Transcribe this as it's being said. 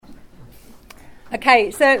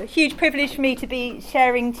Okay, so huge privilege for me to be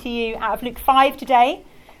sharing to you out of Luke 5 today.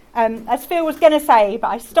 As Phil was going to say, but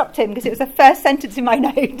I stopped him because it was the first sentence in my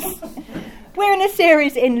notes. We're in a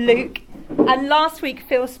series in Luke, and last week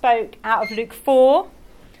Phil spoke out of Luke 4,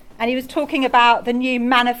 and he was talking about the new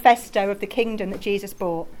manifesto of the kingdom that Jesus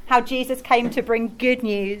brought, how Jesus came to bring good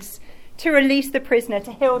news, to release the prisoner,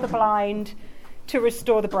 to heal the blind, to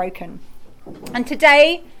restore the broken. And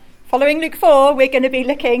today, following Luke 4, we're going to be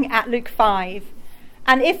looking at Luke 5.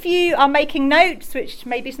 And if you are making notes, which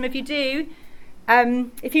maybe some of you do,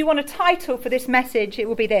 if you want a title for this message, it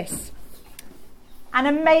will be this: An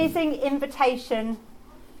Amazing Invitation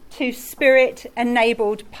to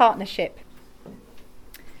Spirit-Enabled Partnership.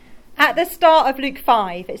 At the start of Luke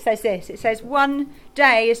 5, it says this. It says, one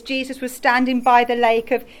day as Jesus was standing by the lake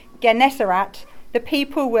of Gennesaret, the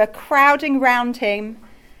people were crowding round him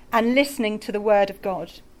and listening to the word of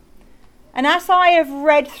God. And as I have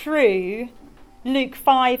read through Luke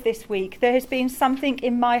 5 this week, there has been something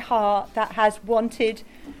in my heart that has wanted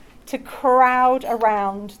to crowd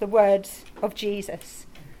around the words of Jesus.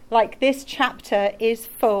 Like this chapter is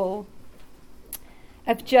full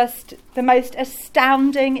of just the most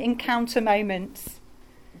astounding encounter moments.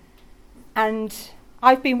 And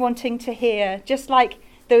I've been wanting to hear, just like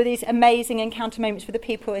there were these amazing encounter moments for the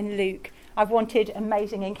people in Luke, I've wanted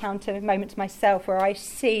amazing encounter moments myself where I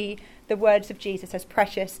see the words of Jesus as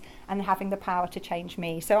precious and having the power to change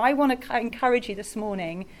me. So I want to encourage you this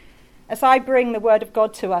morning, as I bring the word of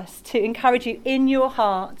God to us, to encourage you in your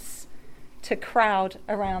hearts to crowd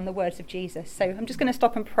around the words of Jesus. So I'm just going to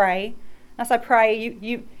stop and pray. As I pray,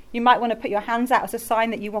 you might want to put your hands out as a sign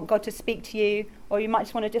that you want God to speak to you, or you might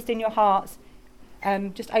just want to just in your hearts,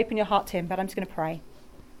 just open your heart to him. But I'm just going to pray.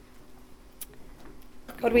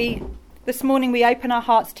 God, this morning we open our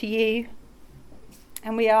hearts to you,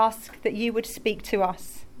 and we ask that you would speak to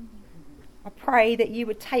us. I pray that you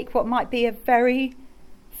would take what might be a very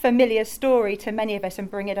familiar story to many of us and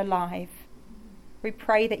bring it alive. We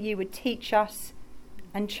pray that you would teach us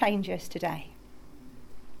and change us today.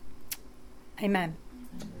 Amen.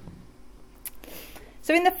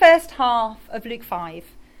 So in the first half of Luke 5,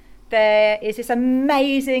 there is this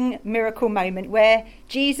amazing miracle moment where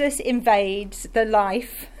Jesus invades the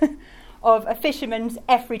life of a fisherman's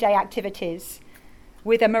everyday activities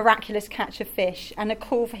with a miraculous catch of fish and a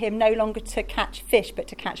call for him no longer to catch fish but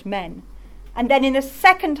to catch men. And then in the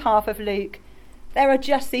second half of Luke, there are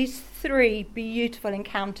just these three beautiful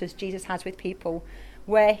encounters Jesus has with people,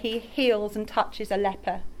 where he heals and touches a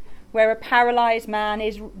leper, where a paralysed man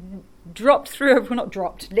is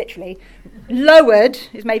lowered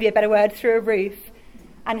is maybe a better word, through a roof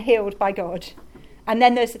and healed by God. And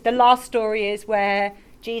then there's the last story is where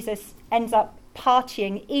Jesus ends up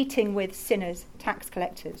partying, eating with sinners, tax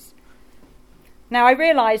collectors. Now I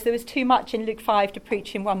realised there was too much in Luke 5 to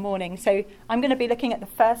preach in one morning, so I'm going to be looking at the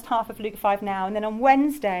first half of Luke 5 now, and then on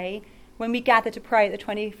Wednesday, when we gather to pray at the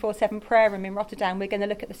 24/7 prayer room in Rotterdam, we're going to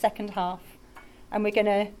look at the second half, and we're going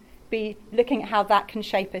to be looking at how that can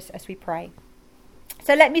shape us as we pray.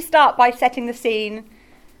 So let me start by setting the scene.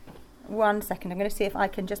 1 second, I'm going to see if I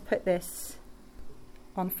can just put this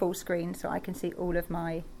on full screen so I can see all of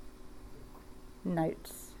my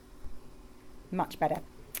notes. Much better.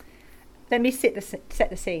 Let me set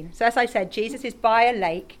the scene. So as I said, Jesus is by a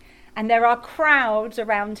lake and there are crowds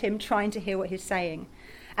around him trying to hear what he's saying.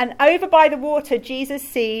 And over by the water, Jesus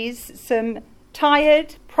sees some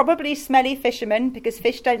tired, probably smelly fishermen, because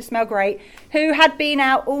fish don't smell great, who had been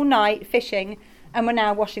out all night fishing and were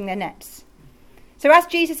now washing their nets. So as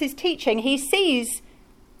Jesus is teaching, he sees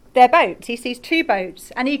their boats. He sees two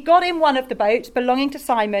boats, and he got in one of the boats belonging to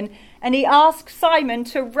Simon, and he asks Simon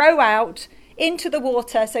to row out into the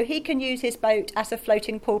water so he can use his boat as a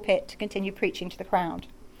floating pulpit to continue preaching to the crowd.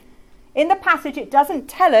 In the passage, it doesn't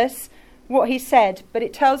tell us what he said, but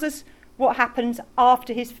it tells us what happens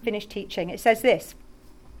after he's finished teaching. It says this.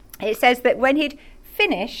 It says that when he'd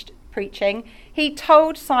finished preaching, he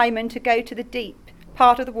told Simon to go to the deep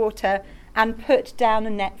part of the water and put down a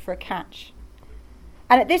net for a catch.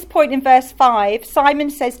 And at this point in verse 5, Simon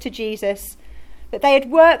says to Jesus that they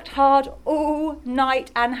had worked hard all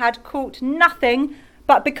night and had caught nothing,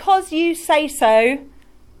 but because you say so,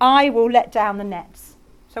 I will let down the nets.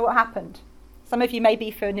 So what happened? Some of you may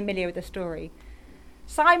be familiar with the story.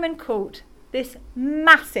 Simon caught this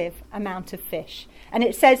massive amount of fish, and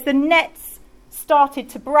it says the nets started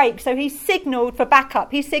to break, so he signalled for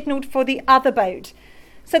backup. He signalled for the other boat.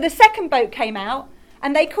 So the second boat came out,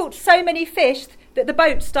 and they caught so many fish that the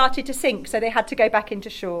boat started to sink, so they had to go back into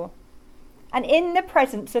shore. And in the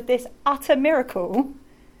presence of this utter miracle,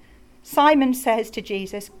 Simon says to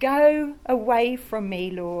Jesus, "Go away from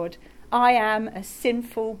me, Lord. I am a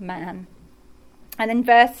sinful man. And in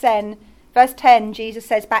verse 10, Jesus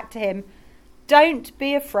says back to him, don't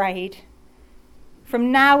be afraid.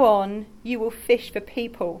 From now on, you will fish for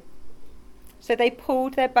people. So they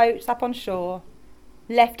pulled their boats up on shore,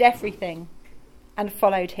 left everything, and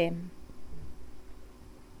followed him.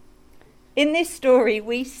 In this story,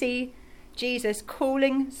 we see Jesus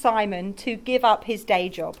calling Simon to give up his day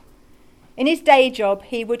job. In his day job,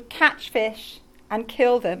 he would catch fish and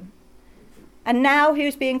kill them. And now he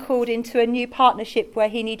was being called into a new partnership where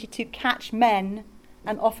he needed to catch men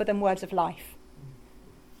and offer them words of life.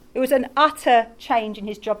 It was an utter change in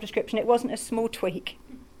his job description. It wasn't a small tweak.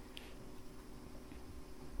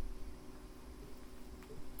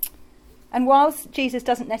 And whilst Jesus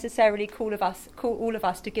doesn't necessarily call all of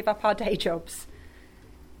us to give up our day jobs,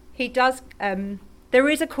 he does. There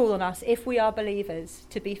is a call on us, if we are believers,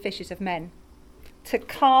 to be fishers of men, to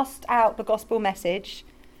cast out the gospel message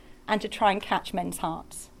and to try and catch men's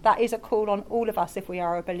hearts. That is a call on all of us if we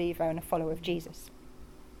are a believer and a follower of Jesus.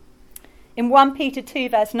 In 1 Peter 2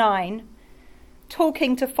 verse 9,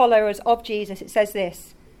 talking to followers of Jesus, it says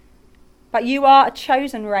this, but you are a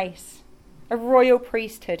chosen race, a royal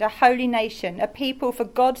priesthood, a holy nation, a people for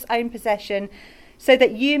God's own possession, so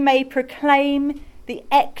that you may proclaim the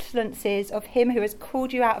excellencies of him who has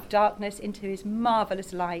called you out of darkness into his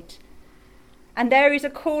marvellous light. And there is a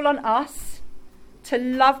call on us to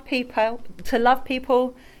love people,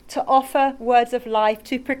 to offer words of life,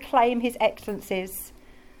 to proclaim his excellencies.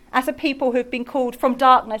 As a people who have been called from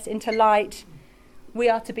darkness into light, we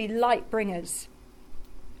are to be light bringers.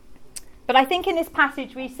 But I think in this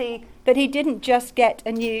passage we see that he didn't just get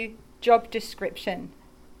a new job description.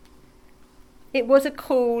 It was a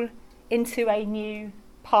call into a new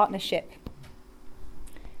partnership.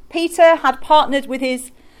 Peter had partnered with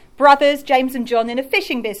his brothers James and John in a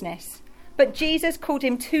fishing business, but Jesus called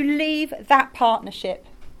him to leave that partnership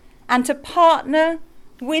and to partner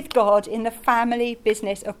with God in the family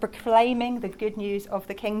business of proclaiming the good news of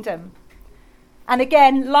the kingdom. And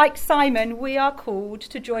again, like Simon, we are called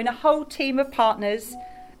to join a whole team of partners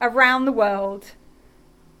around the world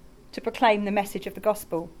to proclaim the message of the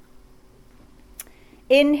gospel.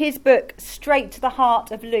 In his book, Straight to the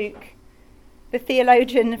Heart of Luke, the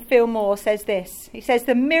theologian Phil Moore says this. He says,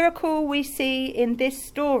 the miracle we see in this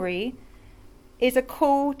story is a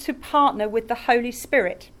call to partner with the Holy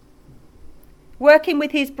Spirit. Working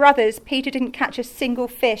with his brothers, Peter didn't catch a single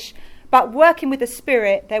fish, but working with the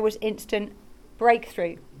Spirit, there was instant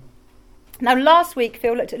breakthrough. Now, last week,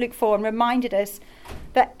 Phil looked at Luke 4 and reminded us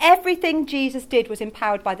that everything Jesus did was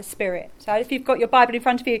empowered by the Spirit. So if you've got your Bible in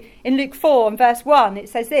front of you, in Luke 4 and verse 1, it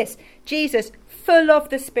says this, Jesus, full of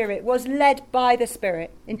the Spirit, was led by the Spirit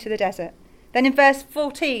into the desert. Then in verse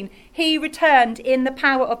 14, he returned in the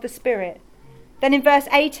power of the Spirit. Then in verse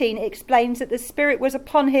 18, it explains that the Spirit was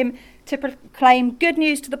upon him to proclaim good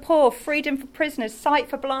news to the poor, freedom for prisoners, sight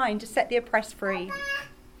for blind, to set the oppressed free.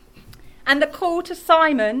 And the call to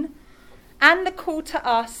Simon and the call to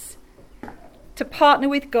us to partner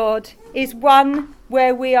with God is one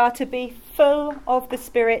where we are to be full of the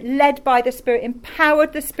Spirit, led by the Spirit,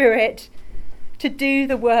 empowered the Spirit to do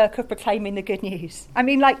the work of proclaiming the good news. I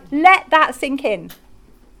mean, let that sink in.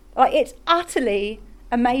 It's utterly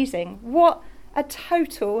amazing. What a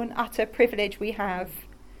total and utter privilege we have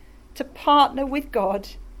to partner with God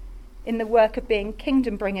in the work of being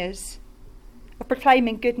kingdom bringers, of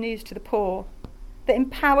proclaiming good news to the poor, that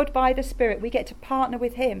empowered by the Spirit we get to partner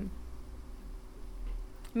with him.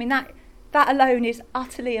 I mean, that alone is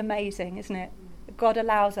utterly amazing, isn't it? That God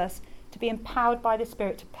allows us to be empowered by the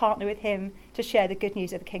Spirit to partner with him to share the good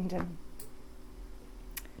news of the kingdom.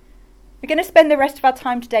 We're going to spend the rest of our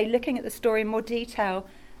time today looking at the story in more detail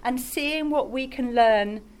and seeing what we can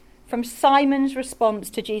learn from Simon's response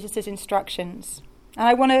to Jesus' instructions. And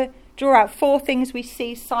I want to draw out 4 things we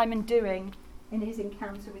see Simon doing in his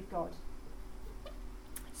encounter with God.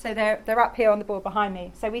 So they're up here on the board behind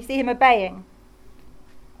me. So we see him obeying.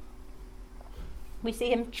 We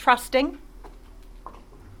see him trusting.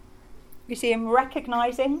 We see him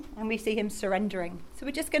recognising, and we see him surrendering. So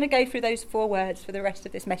we're just going to go through those 4 words for the rest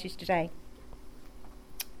of this message today.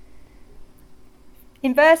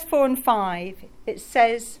 In verse 4 and 5, it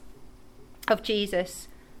says of Jesus,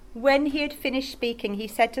 when he had finished speaking, he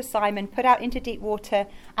said to Simon, put out into deep water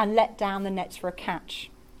and let down the nets for a catch.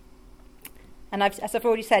 And as I've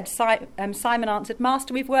already said, Simon answered,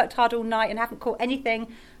 Master, we've worked hard all night and haven't caught anything,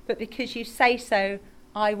 but because you say so,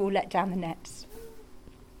 I will let down the nets.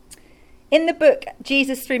 In the book,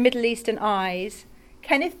 Jesus Through Middle Eastern Eyes,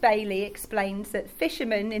 Kenneth Bailey explains that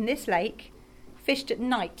fishermen in this lake fished at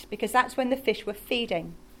night because that's when the fish were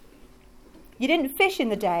feeding. You didn't fish in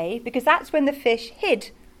the day because that's when the fish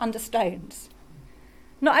hid under stones.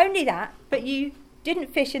 Not only that, but you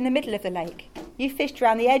didn't fish in the middle of the lake. You fished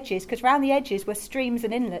around the edges, because around the edges were streams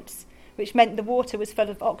and inlets, which meant the water was full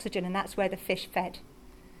of oxygen, and that's where the fish fed.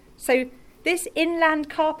 So this inland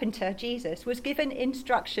carpenter, Jesus, was given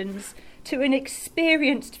instructions to an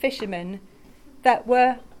experienced fisherman that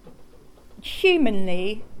were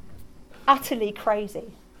humanly, utterly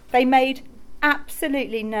crazy. They made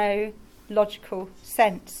absolutely no logical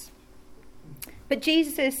sense. But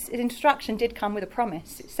Jesus' instruction did come with a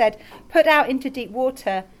promise. It said, put out into deep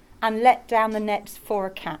water and let down the nets for a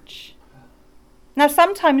catch. Now,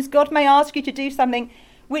 sometimes God may ask you to do something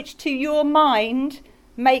which to your mind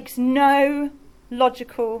makes no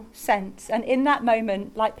logical sense. And in that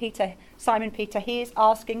moment, like Simon Peter, he is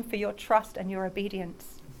asking for your trust and your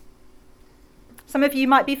obedience. Some of you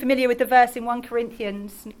might be familiar with the verse in 1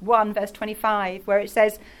 Corinthians 1, verse 25, where it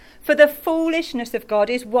says, for the foolishness of God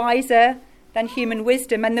is wiser than human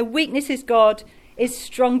wisdom, and the weakness of God is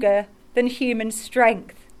stronger than human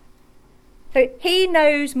strength. So he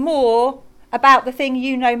knows more about the thing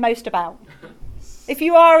you know most about. If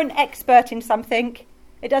you are an expert in something,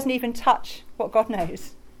 it doesn't even touch what God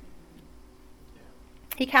knows.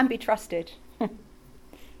 He can be trusted.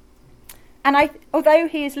 And although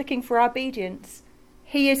he is looking for our obedience,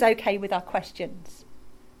 he is okay with our questions.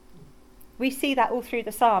 We see that all through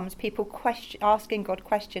the Psalms, people asking God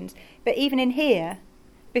questions. But even in here,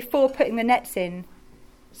 before putting the nets in,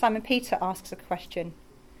 Simon Peter asks a question.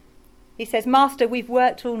 He says, Master, we've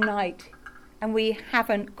worked all night and we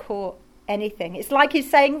haven't caught anything. It's like he's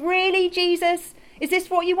saying, really, Jesus? Is this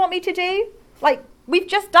what you want me to do? Like, we've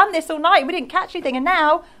just done this all night. We didn't catch anything. And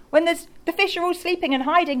now, when the fish are all sleeping and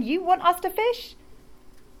hiding, you want us to fish?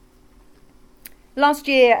 Last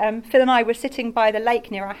year, Phil and I were sitting by the lake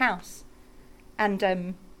near our house,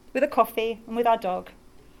 and with a coffee and with our dog.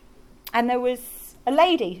 And there was a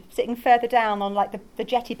lady sitting further down on like the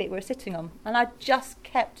jetty bit we were sitting on. And I just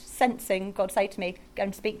kept sensing God say to me, go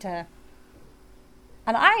and speak to her.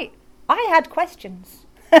 And I had questions.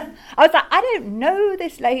 I was like, I don't know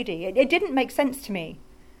this lady. It didn't make sense to me.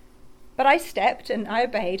 But I stepped and I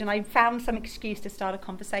obeyed, and I found some excuse to start a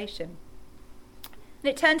conversation. And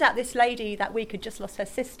it turned out this lady that week had just lost her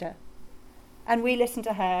sister. And we listened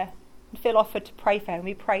to her, and Phil offered to pray for her, and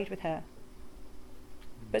we prayed with her.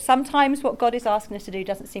 But sometimes what God is asking us to do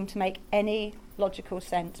doesn't seem to make any logical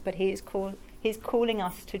sense, but he's calling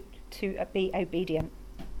us to be obedient.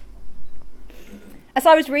 As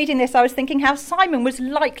I was reading this, I was thinking how Simon was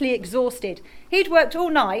likely exhausted. He'd worked all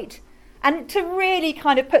night, and to really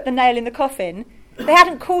kind of put the nail in the coffin, they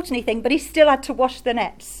hadn't caught anything, but he still had to wash the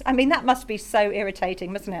nets. I mean, that must be so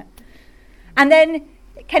irritating, mustn't it? And then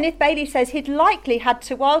Kenneth Bailey says he'd likely had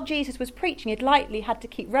to, while Jesus was preaching, he'd likely had to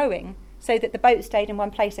keep rowing so that the boat stayed in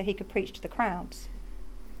one place so he could preach to the crowds.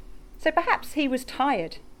 So perhaps he was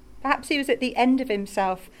tired. Perhaps he was at the end of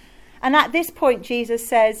himself. And at this point, Jesus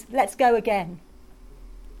says, let's go again.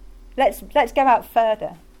 Let's go out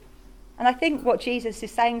further. And I think what Jesus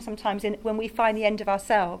is saying sometimes when we find the end of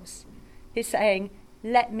ourselves is saying,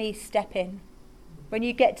 let me step in. When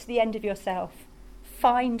you get to the end of yourself,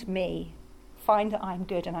 find me. Find that I'm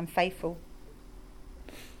good and I'm faithful.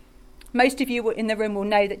 Most of you in the room will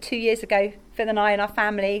know that 2 years ago, Phil and I and our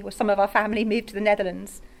family, or some of our family, moved to the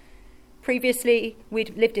Netherlands. Previously,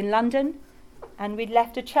 we'd lived in London, and we'd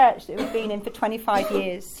left a church that we'd been in for 25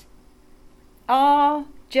 years. Our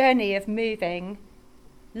journey of moving,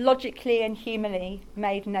 logically and humanly,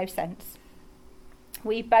 made no sense.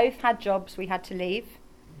 We both had jobs we had to leave.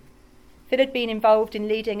 Phil had been involved in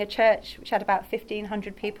leading a church which had about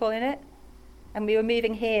 1,500 people in it, and we were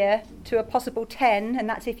moving here to a possible 10, and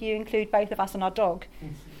that's if you include both of us and our dog.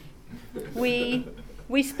 We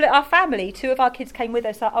split our family. 2 of our kids came with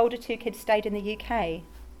us. Our older 2 kids stayed in the UK.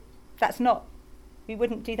 We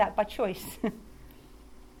wouldn't do that by choice.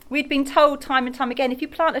 We'd been told time and time again, if you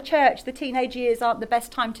plant a church, the teenage years aren't the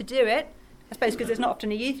best time to do it. I suppose because there's not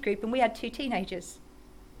often a youth group, and we had 2 teenagers.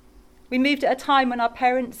 We moved at a time when our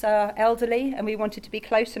parents are elderly and we wanted to be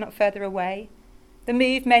closer, not further away. The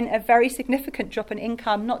move meant a very significant drop in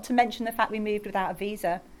income, not to mention the fact we moved without a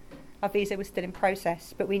visa. Our visa was still in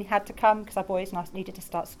process, but we had to come because our boys and us needed to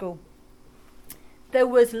start school. There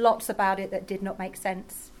was lots about it that did not make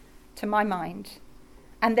sense to my mind.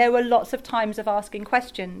 And there were lots of times of asking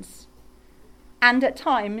questions. And at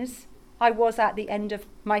times, I was at the end of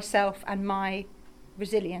myself and my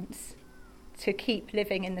resilience to keep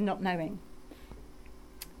living in the not knowing.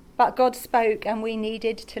 But God spoke, and we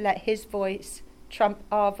needed to let his voice trump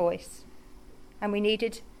our voice. And we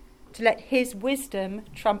needed to let his wisdom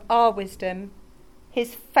trump our wisdom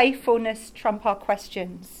his faithfulness trump our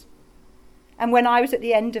questions. And when I was at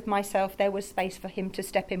the end of myself, there was space for him to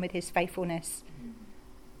step in with his faithfulness.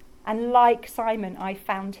 And like Simon, I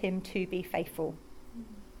found him to be faithful.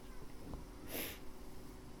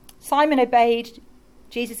 Simon obeyed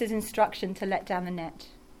Jesus' instruction to let down the net.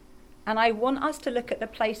 And I want us to look at the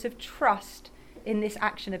place of trust in this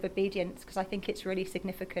action of obedience, because I think it's really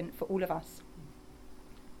significant for all of us.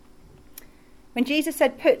 When Jesus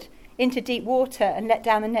said, "Put into deep water and let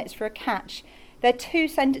down the nets for a catch," there are two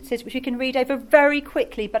sentences which we can read over very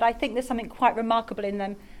quickly, but I think there's something quite remarkable in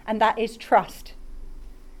them, and that is trust.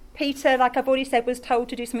 Peter, like I've already said, was told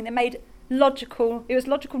to do something that made logical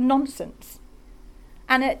nonsense.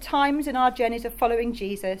 And at times in our journeys of following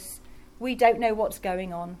Jesus, we don't know what's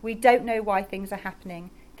going on. We don't know why things are happening.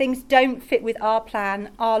 Things don't fit with our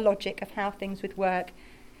plan, our logic of how things would work.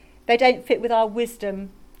 They don't fit with our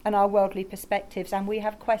wisdom and our worldly perspectives, and we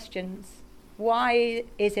have questions. Why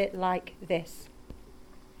is it like this?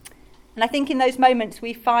 And I think in those moments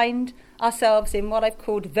we find ourselves in what I've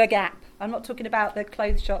called the gap. I'm not talking about the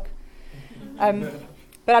clothes shop,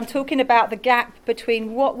 but I'm talking about the gap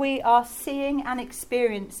between what we are seeing and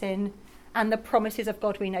experiencing and the promises of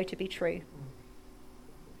God we know to be true.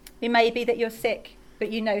 It may be that you're sick,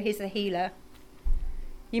 but you know he's a healer.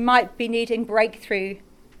 You might be needing breakthrough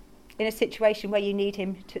in a situation where you need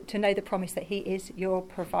him to know the promise that he is your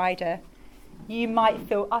provider. You might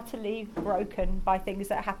feel utterly broken by things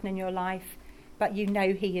that happen in your life, but you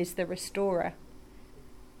know he is the restorer.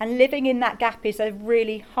 And living in that gap is a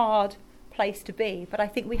really hard place to be, but I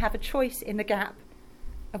think we have a choice in the gap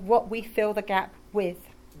of what we fill the gap with.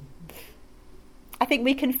 I think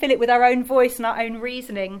we can fill it with our own voice and our own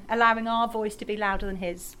reasoning, allowing our voice to be louder than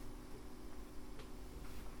his.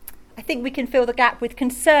 I think we can fill the gap with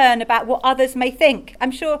concern about what others may think.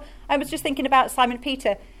 I'm sure, I was just thinking about Simon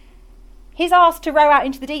Peter. He's asked to row out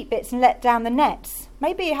into the deep bits and let down the nets.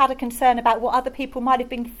 Maybe he had a concern about what other people might have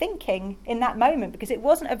been thinking in that moment, because it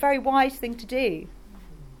wasn't a very wise thing to do.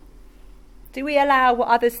 Do we allow what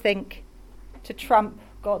others think to trump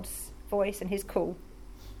God's voice and his call?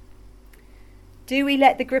 Do we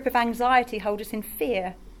let the grip of anxiety hold us in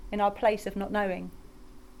fear in our place of not knowing?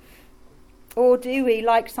 Or do we,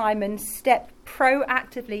 like Simon, step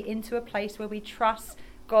proactively into a place where we trust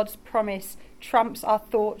God's promise trumps our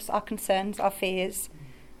thoughts, our concerns, our fears,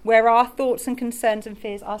 where our thoughts and concerns and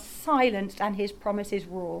fears are silenced and his promises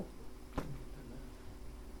roar?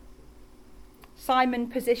 Simon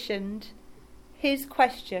positioned his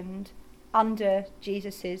question under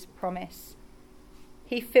Jesus' promise.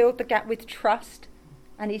 He filled the gap with trust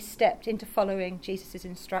and he stepped into following Jesus'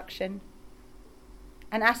 instruction.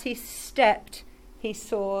 And as he stepped, he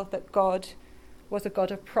saw that God was a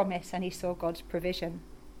God of promise and he saw God's provision.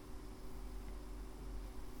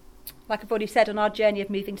 Like I've already said, on our journey of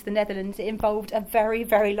moving to the Netherlands, it involved a very,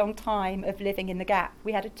 very long time of living in the gap.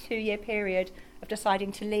 We had a 2-year period of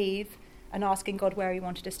deciding to leave and asking God where he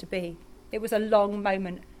wanted us to be. It was a long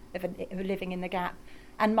moment of living in the gap.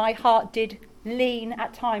 And my heart did lean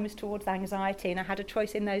at times towards anxiety, and I had a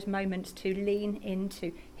choice in those moments to lean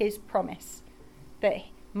into his promise that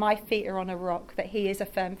my feet are on a rock, that he is a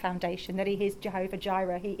firm foundation, that he is Jehovah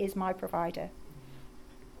Jireh, he is my provider.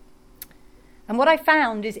 And what I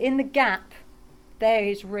found is in the gap, there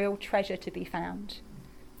is real treasure to be found.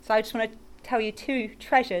 So I just want to tell you 2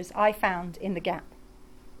 treasures I found in the gap.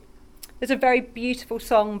 There's a very beautiful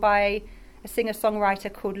song by a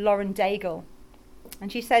singer-songwriter called Lauren Daigle.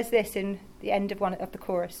 And she says this in the end of one of the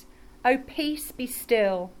chorus: "Oh, peace, be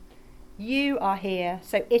still. You are here,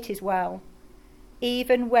 so it is well.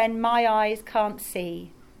 Even when my eyes can't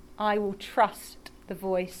see, I will trust the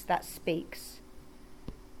voice that speaks."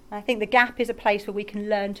 And I think the gap is a place where we can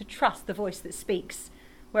learn to trust the voice that speaks,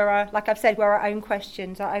 where like I've said, where our own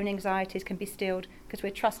questions, our own anxieties can be stilled because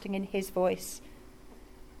we're trusting in his voice.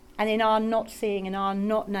 And in our not seeing and our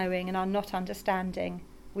not knowing and our not understanding,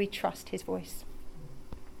 we trust his voice.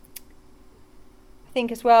 I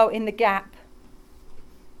think as well in the gap,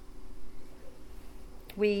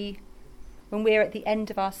 when we're at the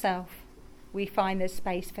end of ourselves, we find there's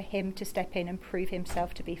space for him to step in and prove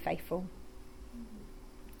himself to be faithful.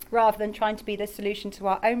 Rather than trying to be the solution to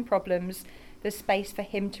our own problems, there's space for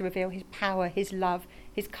him to reveal his power, his love,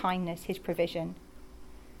 his kindness, his provision.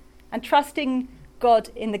 And trusting God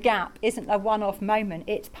in the gap isn't a one-off moment.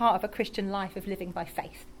 It's part of a Christian life of living by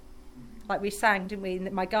faith. Like we sang, didn't we,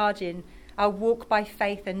 in My Guardian, I'll walk by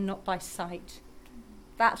faith and not by sight.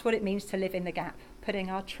 That's what it means to live in the gap, putting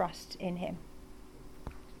our trust in him.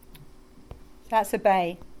 So that's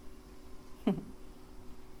obey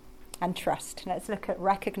and trust. Let's look at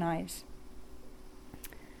recognise.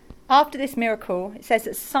 After this miracle, it says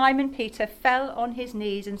that Simon Peter fell on his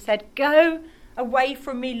knees and said, "Go away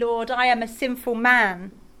from me, Lord, I am a sinful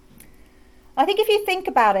man." I think if you think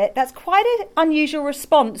about it, that's quite an unusual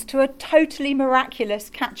response to a totally miraculous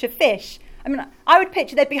catch of fish. I mean, I would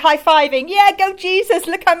picture they'd be high-fiving, "Yeah, go Jesus,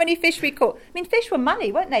 look how many fish we caught." I mean, fish were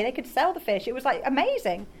money, weren't they? They could sell the fish. It was like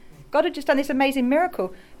amazing. God had just done this amazing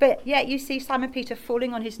miracle. But yet you see Simon Peter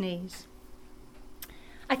falling on his knees.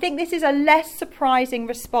 I think this is a less surprising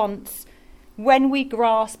response when we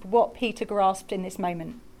grasp what Peter grasped in this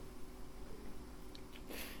moment.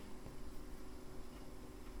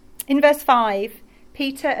 In verse 5,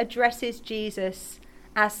 Peter addresses Jesus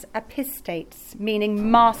as epistates, meaning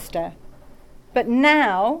master. But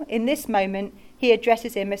now, in this moment, he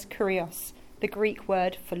addresses him as kurios, the Greek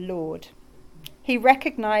word for Lord. He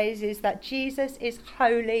recognises that Jesus is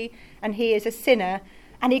holy and he is a sinner,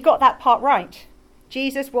 and he got that part right.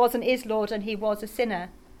 Jesus was and is Lord and he was a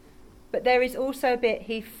sinner. But there is also a bit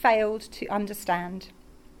he failed to understand.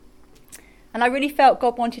 And I really felt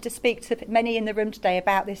God wanted to speak to many in the room today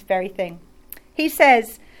about this very thing. He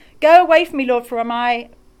says, "Go away from me, Lord, for I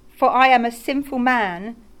am a sinful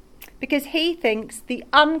man," because he thinks the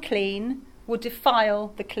unclean will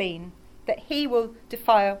defile the clean, that he will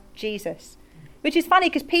defile Jesus. Which is funny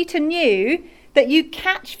because Peter knew that you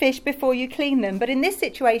catch fish before you clean them. But in this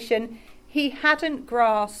situation, he hadn't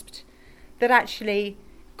grasped that actually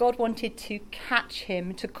God wanted to catch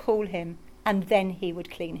him, to call him, and then he would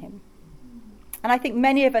clean him. And I think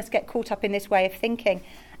many of us get caught up in this way of thinking.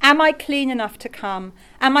 Am I clean enough to come?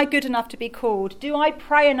 Am I good enough to be called? Do I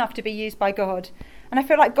pray enough to be used by God? And I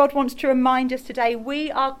feel like God wants to remind us today, we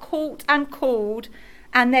are caught and called,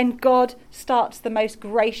 and then God starts the most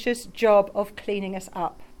gracious job of cleaning us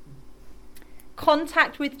up.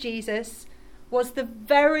 Contact with Jesus was the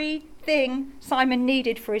very thing Simon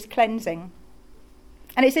needed for his cleansing.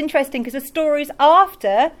 And it's interesting because the stories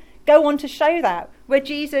after go on to show that, where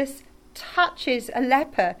Jesus touches a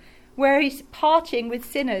leper, where he's partying with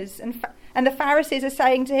sinners, and the Pharisees are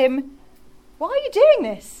saying to him, "Why are you doing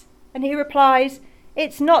this?" And he replies,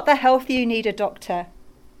 "It's not the healthy you need a doctor,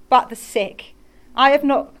 but the sick. I have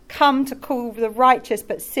not come to call the righteous,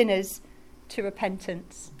 but sinners to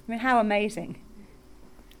repentance." I mean, how amazing.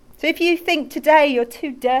 So if you think today you're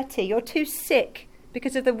too dirty, you're too sick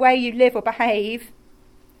because of the way you live or behave,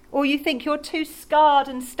 or you think you're too scarred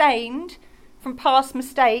and stained from past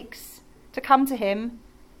mistakes to come to him,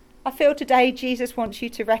 I feel today Jesus wants you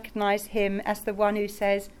to recognise him as the one who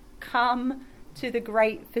says, "Come to the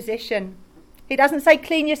great physician." He doesn't say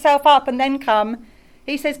clean yourself up and then come.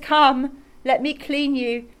 He says, "Come, let me clean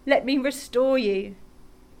you, let me restore you,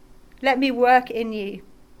 let me work in you."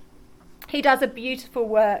 He does a beautiful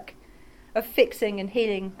work of fixing and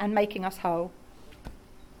healing and making us whole.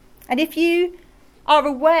 And if you are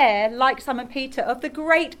aware, like Simon Peter, of the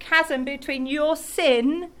great chasm between your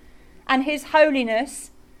sin and his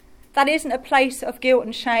holiness, that isn't a place of guilt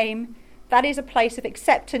and shame. That is a place of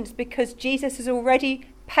acceptance, because Jesus has already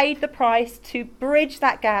paid the price to bridge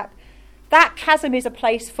that gap. That chasm is a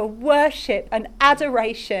place for worship and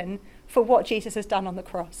adoration for what Jesus has done on the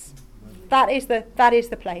cross. That is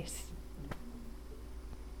the place.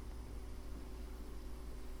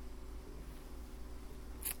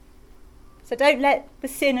 So don't let the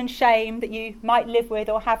sin and shame that you might live with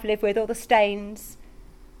or have lived with, or the stains,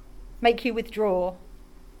 make you withdraw.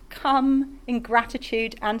 Come in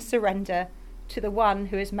gratitude and surrender to the one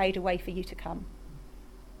who has made a way for you to come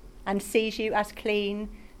and sees you as clean,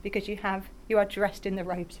 because you are dressed in the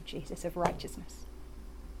robes of Jesus, of righteousness.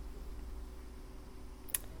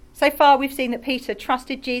 So far we've seen that Peter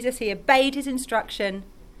trusted Jesus, he obeyed his instruction,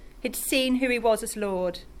 he'd seen who he was as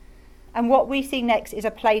Lord. And what we see next is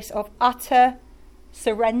a place of utter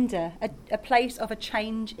surrender, a place of a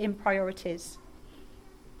change in priorities.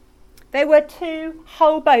 There were 2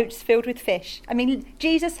 whole boats filled with fish. I mean,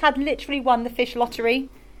 Jesus had literally won the fish lottery.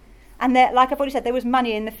 And there, like I've already said, there was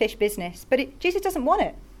money in the fish business. But Jesus doesn't want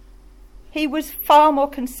it. He was far more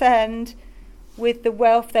concerned with the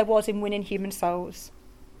wealth there was in winning human souls.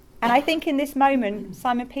 And I think in this moment,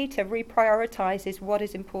 Simon Peter reprioritises what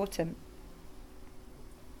is important.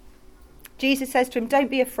 Jesus says to him, "Don't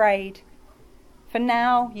be afraid, for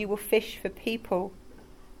now you will fish for people."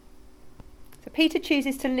 So Peter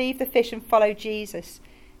chooses to leave the fish and follow Jesus.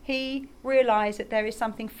 He realised that there is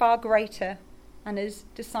something far greater and has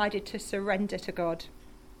decided to surrender to God.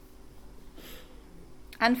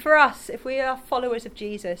 And for us, if we are followers of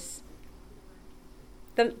Jesus,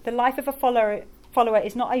 the life of a follower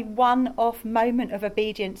is not a one-off moment of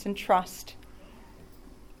obedience and trust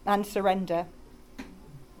and surrender.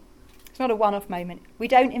 It's not a one-off moment. We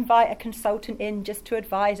don't invite a consultant in just to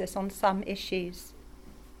advise us on some issues.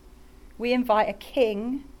 We invite a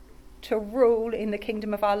king to rule in the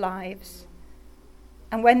kingdom of our lives.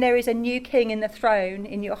 And when there is a new king in the throne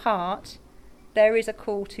in your heart, there is a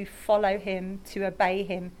call to follow him, to obey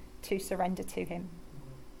him, to surrender to him.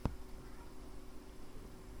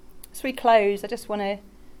 As we close, I just want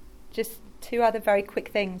to two other very quick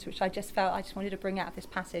things which I just wanted to bring out of this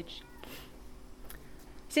passage.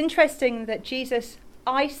 It's interesting that Jesus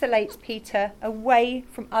isolates Peter away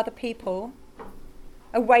from other people,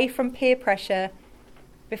 away from peer pressure,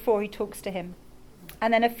 before he talks to him.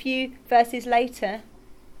 And then a few verses later,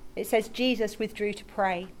 it says Jesus withdrew to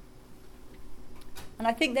pray. And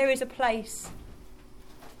I think there is a place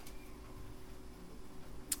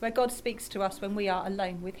where God speaks to us when we are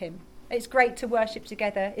alone with him. It's great to worship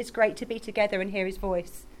together. It's great to be together and hear his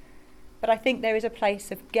voice. But I think there is a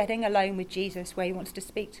place of getting alone with Jesus where he wants to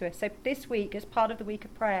speak to us. So this week, as part of the week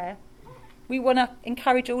of prayer, we want to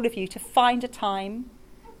encourage all of you to find a time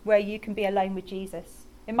where you can be alone with Jesus.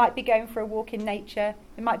 It might be going for a walk in nature.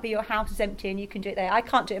 It might be your house is empty and you can do it there. I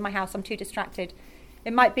can't do it in my house. I'm too distracted.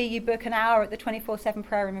 It might be you book an hour at the 24/7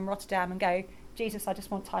 prayer room in Rotterdam and go, Jesus, I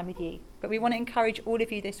just want time with you. But we want to encourage all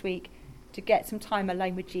of you this week to get some time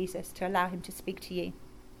alone with Jesus, to allow him to speak to you.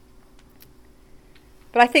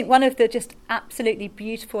 But I think one of the just absolutely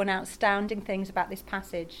beautiful and outstanding things about this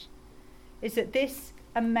passage is that this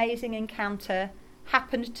amazing encounter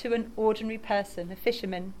happened to an ordinary person, a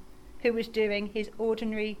fisherman, who was doing his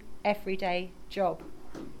ordinary, everyday job.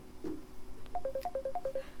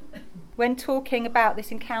 When talking about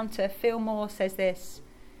this encounter, Phil Moore says this: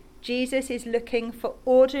 Jesus is looking for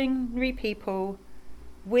ordinary people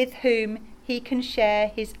with whom he can share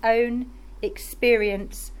his own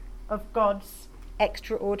experience of God's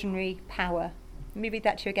extraordinary power. Let me read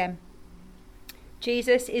that to you again.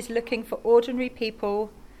 Jesus is looking for ordinary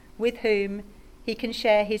people with whom he can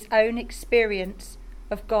share his own experience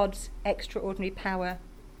of God's extraordinary power.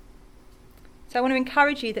 So I want to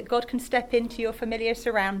encourage you that God can step into your familiar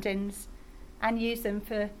surroundings and use them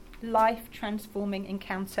for life-transforming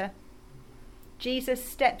encounter. Jesus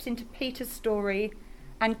steps into Peter's story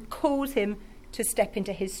and calls him to step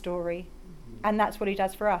into his story. And that's what he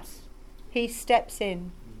does for us. He steps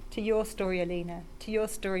in to your story, Alina, to your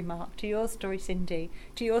story, Mark, to your story, Cindy,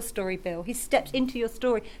 to your story, Bill. He steps into your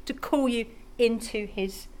story to call you into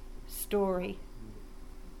his story.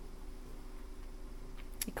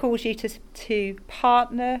 He calls you to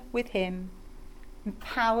partner with him,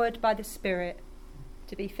 empowered by the Spirit,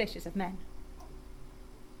 to be fishers of men.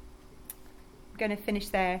 I'm going to finish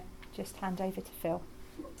there. Just hand over to Phil.